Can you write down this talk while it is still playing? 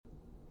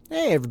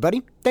Hey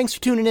everybody, thanks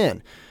for tuning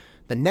in.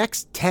 The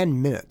next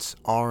 10 minutes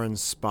are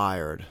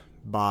inspired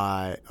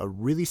by a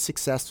really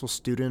successful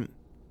student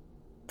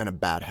and a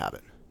bad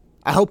habit.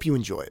 I hope you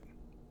enjoy it.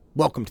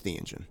 Welcome to The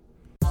Engine.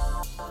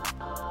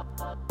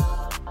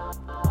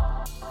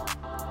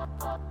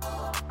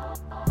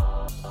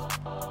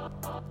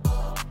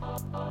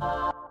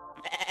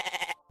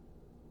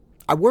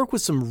 I work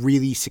with some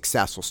really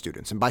successful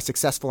students, and by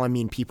successful I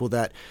mean people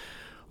that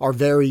are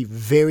very,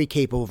 very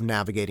capable of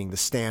navigating the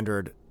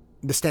standard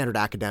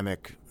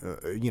academic,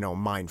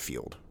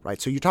 minefield, right?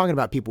 So you're talking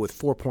about people with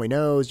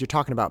 4.0s, you're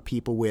talking about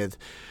people with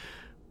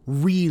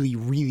really,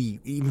 really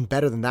even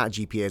better than that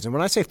GPAs. And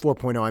when I say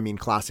 4.0, I mean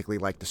classically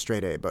like the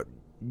straight A, but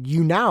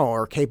you now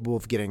are capable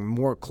of getting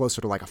more closer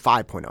to like a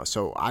 5.0.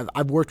 So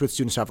I've worked with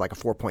students who have like a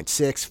 4.6,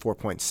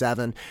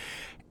 4.7,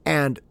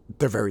 and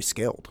they're very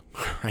skilled,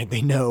 right?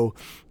 They know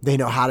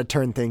how to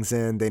turn things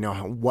in. They know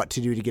what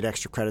to do to get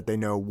extra credit. They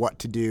know what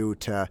to do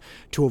to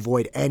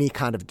avoid any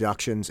kind of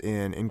deductions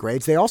in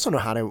grades. They also know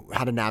how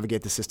to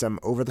navigate the system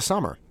over the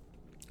summer.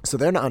 So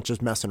they're not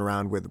just messing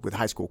around with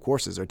high school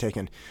courses. They're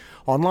taking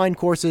online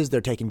courses. They're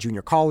taking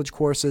junior college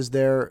courses.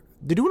 They're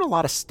doing a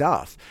lot of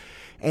stuff,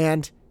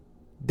 and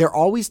they're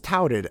always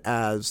touted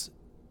as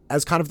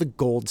kind of the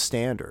gold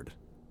standard,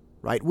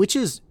 right? Which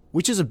is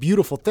a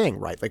beautiful thing,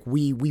 right? Like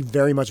we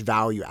very much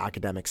value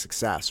academic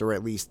success, or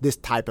at least this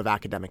type of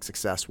academic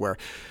success where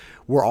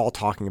we're all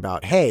talking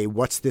about, hey,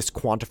 what's this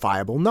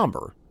quantifiable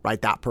number,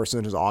 right? That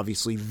person is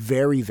obviously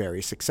very,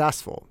 very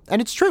successful.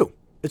 And it's true.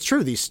 It's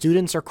true. These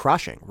students are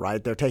crushing,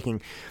 right? They're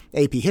taking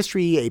AP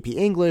History, AP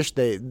English.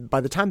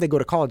 By the time they go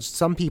to college,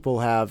 some people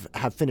have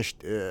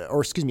finished,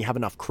 have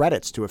enough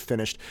credits to have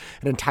finished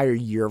an entire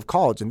year of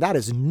college. And that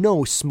is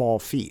no small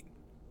feat.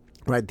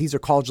 Right, these are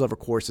college level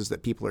courses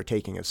that people are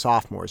taking as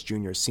sophomores,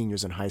 juniors,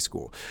 seniors in high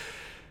school.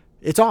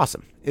 It's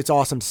awesome. It's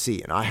awesome to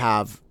see, and I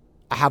have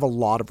a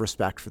lot of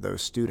respect for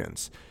those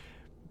students.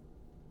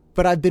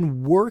 But I've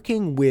been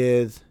working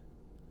with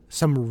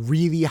some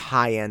really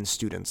high-end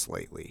students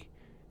lately,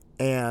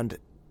 and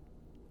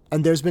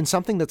there's been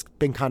something that's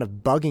been kind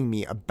of bugging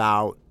me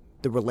about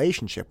the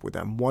relationship with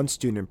them. One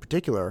student in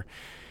particular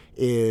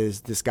is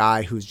this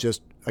guy who's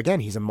just, again,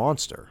 he's a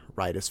monster,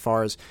 right? As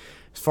far as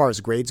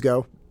grades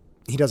go.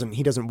 He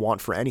doesn't want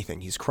for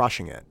anything. He's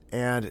crushing it.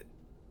 And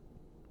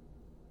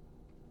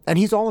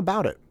he's all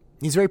about it.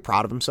 He's very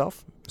proud of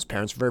himself. His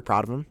parents are very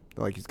proud of him.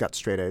 Like, he's got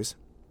straight A's.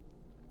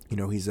 You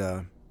know, he's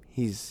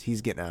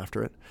getting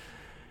after it.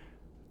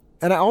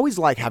 And I always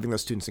like having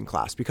those students in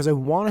class because I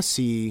want to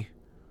see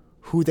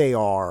who they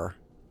are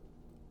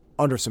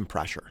under some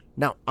pressure.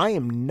 Now, I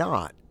am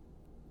not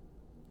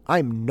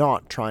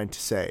trying to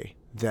say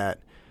that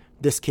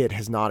this kid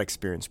has not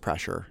experienced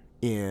pressure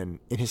in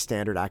his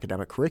standard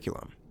academic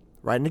curriculum.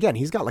 Right. And again,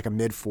 he's got like a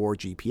mid-4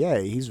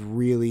 GPA. He's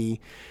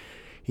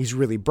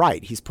really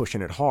bright. He's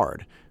pushing it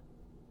hard.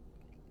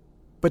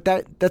 But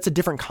that's a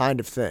different kind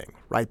of thing,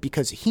 right?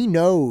 Because he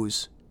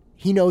knows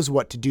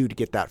what to do to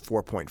get that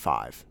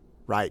 4.5,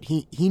 right?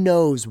 He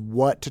knows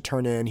what to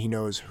turn in. He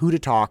knows who to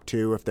talk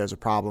to if there's a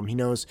problem. He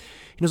knows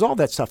all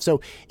that stuff.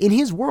 So in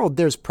his world,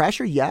 there's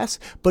pressure, yes,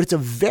 but it's a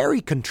very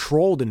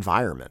controlled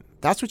environment.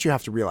 That's what you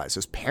have to realize.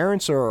 His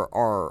parents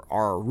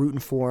are rooting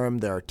for him.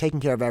 They're taking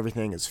care of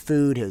everything, his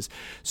food, his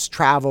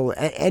travel,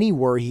 any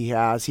worry he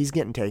has, he's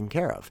getting taken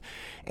care of.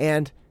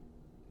 And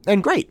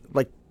great.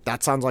 Like,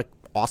 that sounds like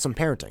awesome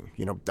parenting.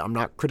 You know, I'm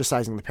not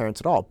criticizing the parents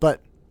at all.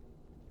 But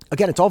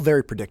again, it's all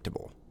very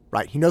predictable,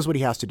 right? He knows what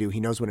he has to do. He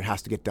knows when it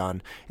has to get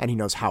done, and he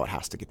knows how it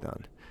has to get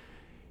done.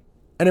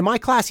 And in my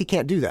class, he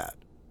can't do that.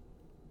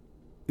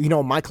 You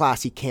know, in my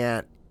class, he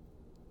can't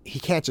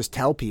just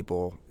tell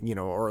people, you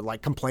know, or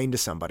like complain to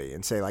somebody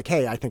and say like,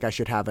 hey, I think I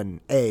should have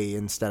an A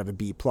instead of a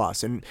B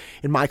plus. And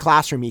in my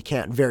classroom, he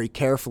can't very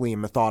carefully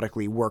and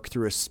methodically work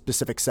through a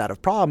specific set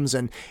of problems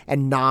and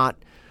not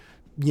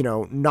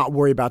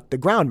worry about the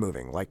ground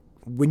moving. Like,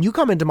 when you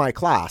come into my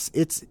class,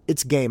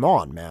 it's game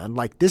on, man.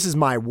 Like, this is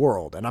my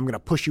world, and I'm going to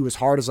push you as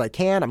hard as I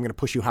can. I'm going to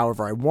push you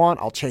however I want.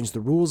 I'll change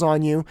the rules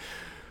on you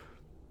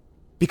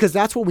because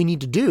that's what we need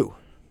to do.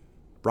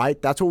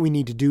 Right? That's what we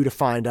need to do to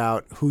find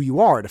out who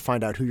you are, to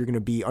find out who you're going to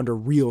be under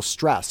real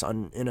stress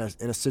in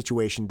a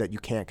situation that you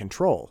can't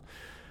control.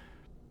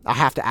 I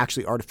have to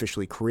actually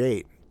artificially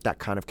create that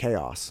kind of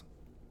chaos.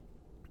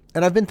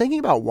 And I've been thinking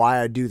about why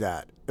I do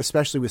that,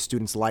 especially with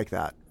students like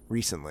that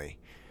recently.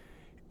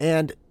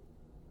 And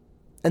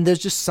there's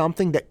just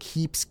something that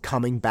keeps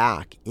coming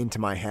back into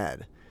my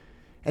head.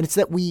 And it's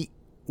that we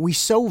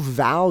so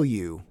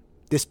value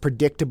this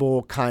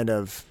predictable kind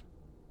of,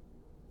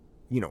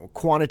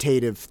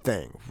 quantitative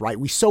thing, right?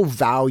 We so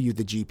value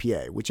the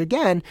GPA, which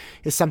again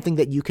is something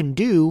that you can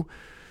do.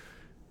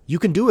 You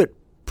can do it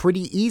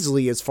pretty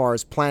easily as far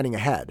as planning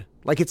ahead.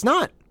 Like, it's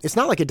not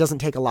like it doesn't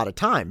take a lot of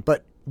time,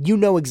 but you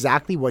know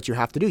exactly what you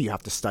have to do. You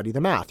have to study the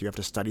math. You have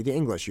to study the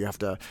English. You have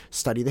to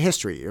study the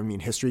history. I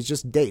mean, history is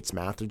just dates.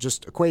 Math are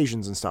just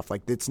equations and stuff.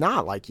 Like, it's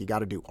not like you got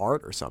to do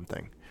art or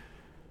something.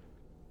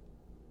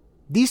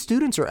 These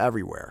students are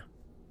everywhere.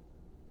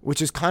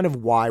 which is kind of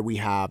why we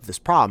have this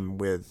problem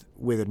with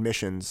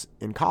admissions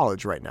in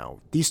college right now.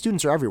 These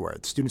students are everywhere.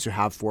 The students who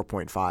have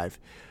 4.5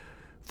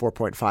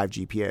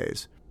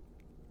 GPAs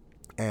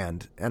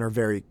and are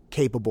very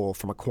capable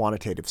from a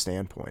quantitative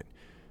standpoint.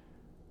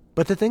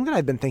 But the thing that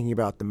I've been thinking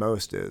about the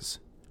most is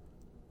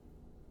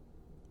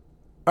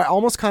I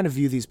almost kind of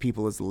view these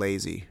people as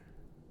lazy.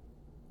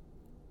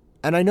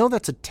 And I know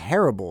that's a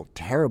terrible,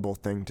 terrible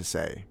thing to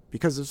say,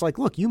 because it's like,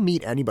 look, you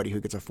meet anybody who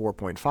gets a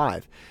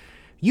 4.5,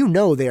 you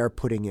know they are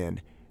putting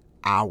in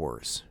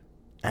hours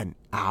and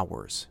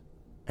hours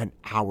and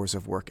hours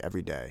of work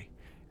every day.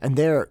 And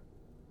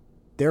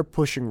they're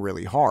pushing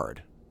really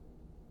hard,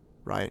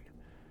 right?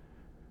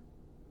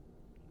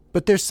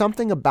 But there's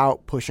something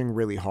about pushing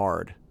really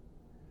hard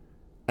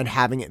and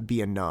having it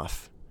be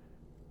enough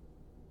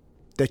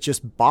that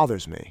just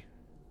bothers me.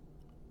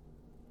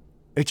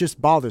 It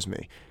just bothers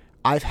me.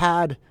 I've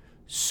had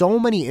so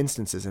many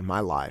instances in my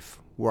life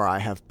where I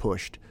have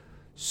pushed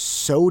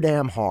so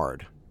damn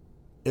hard,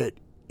 it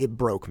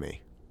broke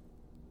me.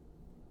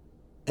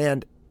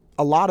 And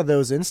a lot of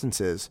those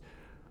instances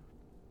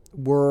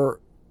were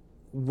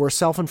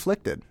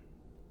self-inflicted,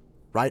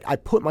 right? I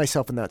put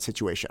myself in that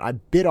situation. I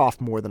bit off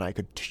more than I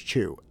could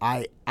chew.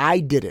 I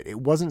did it. It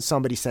wasn't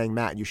somebody saying,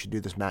 Matt, you should do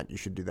this, Matt, you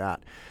should do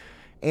that.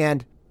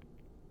 And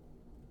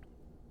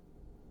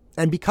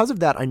because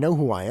of that, I know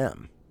who I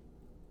am.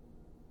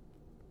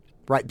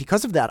 Right?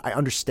 Because of that, I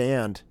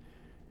understand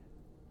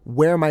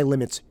where my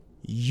limits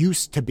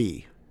used to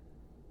be.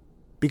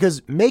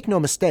 Because make no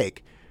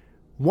mistake,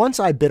 once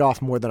I bit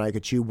off more than I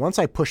could chew, once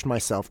I pushed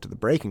myself to the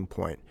breaking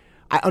point,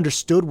 I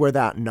understood where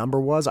that number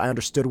was. I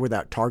understood where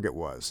that target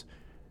was.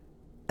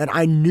 And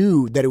I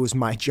knew that it was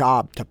my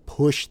job to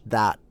push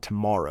that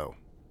tomorrow.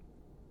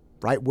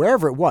 Right?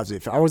 Wherever it was.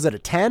 If I was at a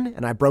 10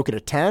 and I broke it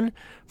at 10,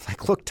 it's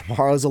like, look,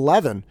 tomorrow's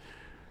 11.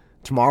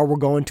 Tomorrow we're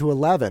going to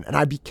 11. And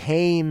I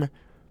became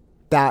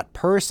that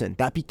person.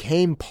 That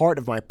became part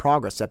of my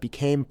progress. That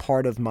became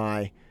part of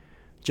my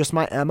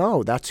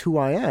MO. That's who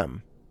I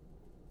am.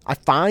 I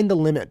find the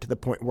limit to the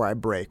point where I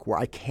break, where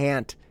I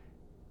can't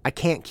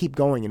keep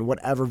going in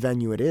whatever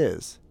venue it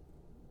is.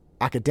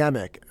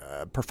 Academic,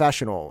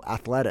 professional,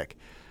 athletic.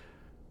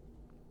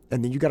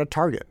 And then you got a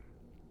target.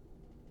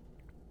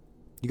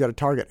 You got a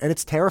target. And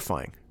it's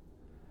terrifying.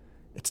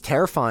 It's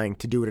terrifying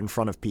to do it in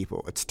front of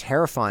people. It's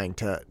terrifying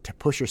to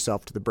push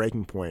yourself to the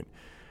breaking point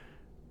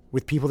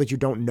with people that you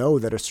don't know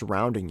that are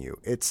surrounding you.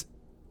 It's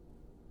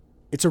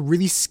a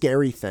really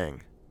scary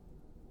thing.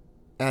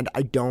 And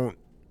I don't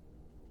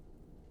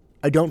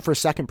for a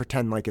second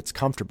pretend like it's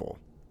comfortable.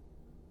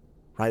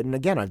 Right? And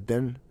again, I've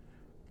been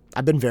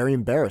very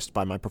embarrassed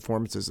by my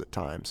performances at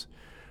times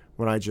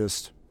when I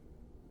didn't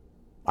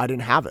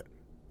have it.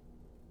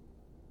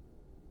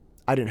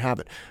 I didn't have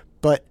it.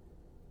 But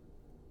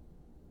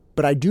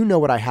I do know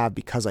what I have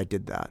because I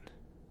did that.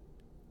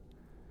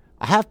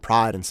 I have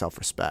pride and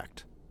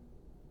self-respect.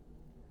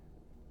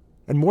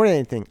 And more than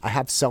anything, I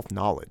have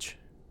self-knowledge.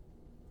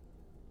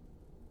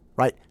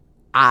 Right?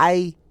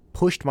 I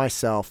pushed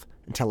myself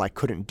until I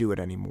couldn't do it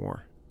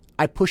anymore.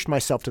 I pushed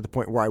myself to the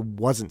point where I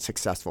wasn't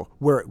successful,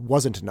 where it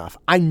wasn't enough.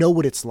 I know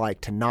what it's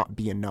like to not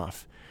be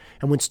enough.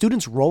 And when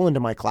students roll into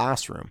my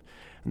classroom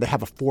and they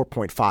have a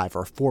 4.5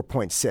 or a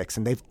 4.6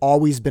 and they've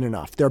always been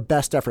enough, their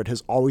best effort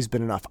has always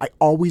been enough, I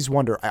always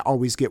wonder, I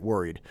always get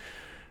worried.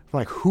 I'm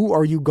like, who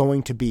are you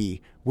going to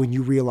be when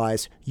you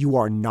realize you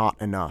are not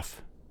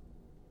enough?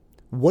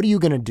 What are you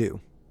going to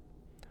do?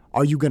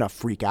 Are you going to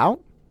freak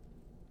out?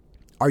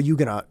 Are you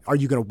going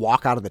to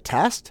walk out of the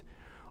test?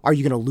 Are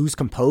you going to lose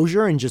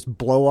composure and just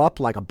blow up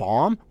like a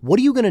bomb? What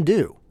are you going to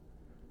do?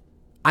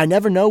 I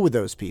never know with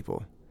those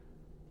people.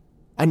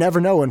 I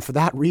never know. And for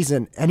that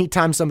reason,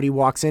 anytime somebody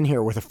walks in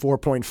here with a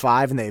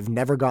 4.5 and they've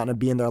never gotten a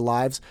B in their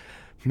lives,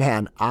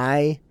 man,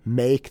 I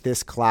make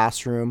this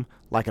classroom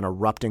like an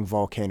erupting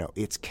volcano.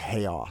 It's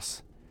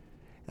chaos.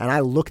 And I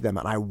look at them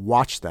and I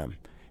watch them.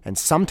 And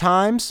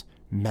sometimes,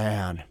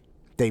 man,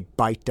 they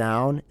bite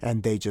down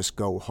and they just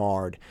go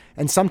hard.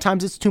 And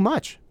sometimes it's too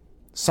much.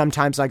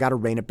 Sometimes I got to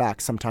rein it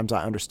back. Sometimes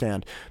I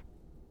understand.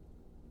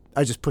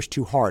 I just push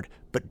too hard.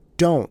 But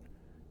don't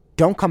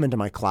come into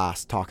my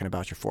class talking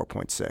about your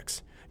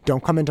 4.6.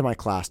 Don't come into my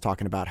class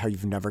talking about how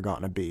you've never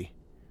gotten a B.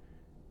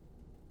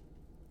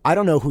 I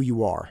don't know who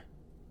you are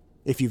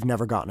if you've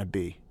never gotten a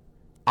B.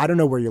 I don't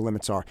know where your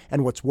limits are.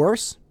 And what's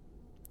worse,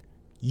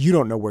 you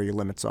don't know where your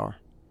limits are.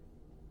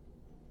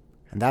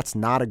 And that's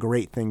not a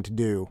great thing to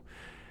do.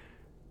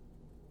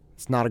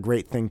 It's not a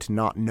great thing to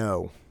not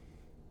know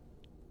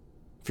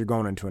if you're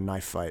going into a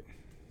knife fight.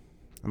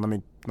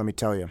 And let me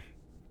tell you,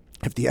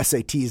 if the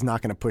SAT is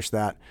not going to push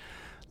that,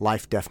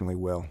 life definitely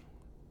will.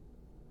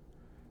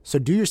 So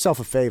do yourself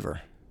a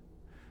favor.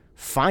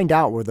 Find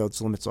out where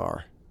those limits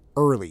are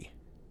early.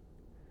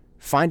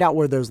 Find out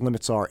where those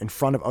limits are in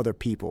front of other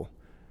people.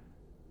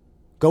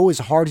 Go as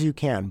hard as you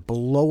can.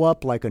 Blow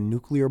up like a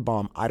nuclear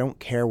bomb. I don't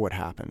care what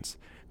happens.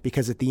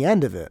 Because at the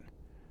end of it,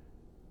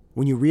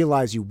 when you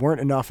realize you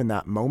weren't enough in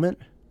that moment,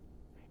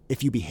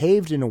 if you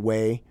behaved in a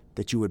way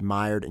that you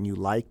admired and you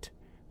liked,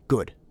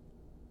 good,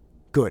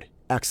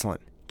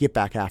 excellent. get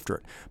back after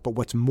it. But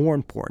what's more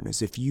important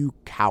is if you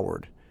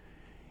cowered,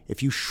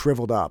 if you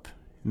shriveled up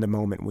in the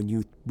moment when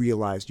you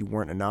realized you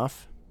weren't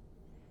enough,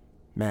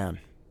 man,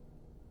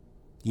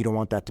 you don't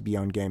want that to be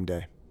on game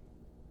day.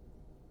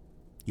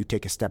 You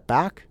take a step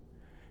back,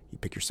 you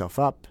pick yourself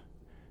up,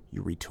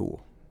 you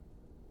retool.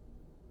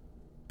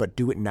 But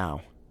do it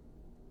now.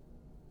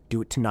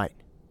 Do it tonight.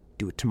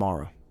 Do it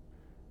tomorrow.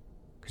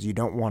 Because you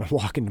don't want to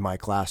walk into my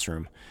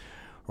classroom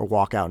or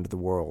walk out into the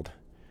world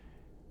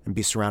and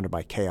be surrounded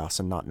by chaos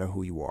and not know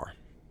who you are.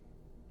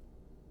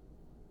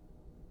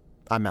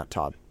 I'm Matt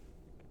Todd,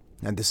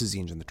 and this is the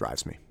engine that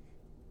drives me.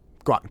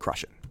 Go out and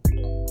crush it.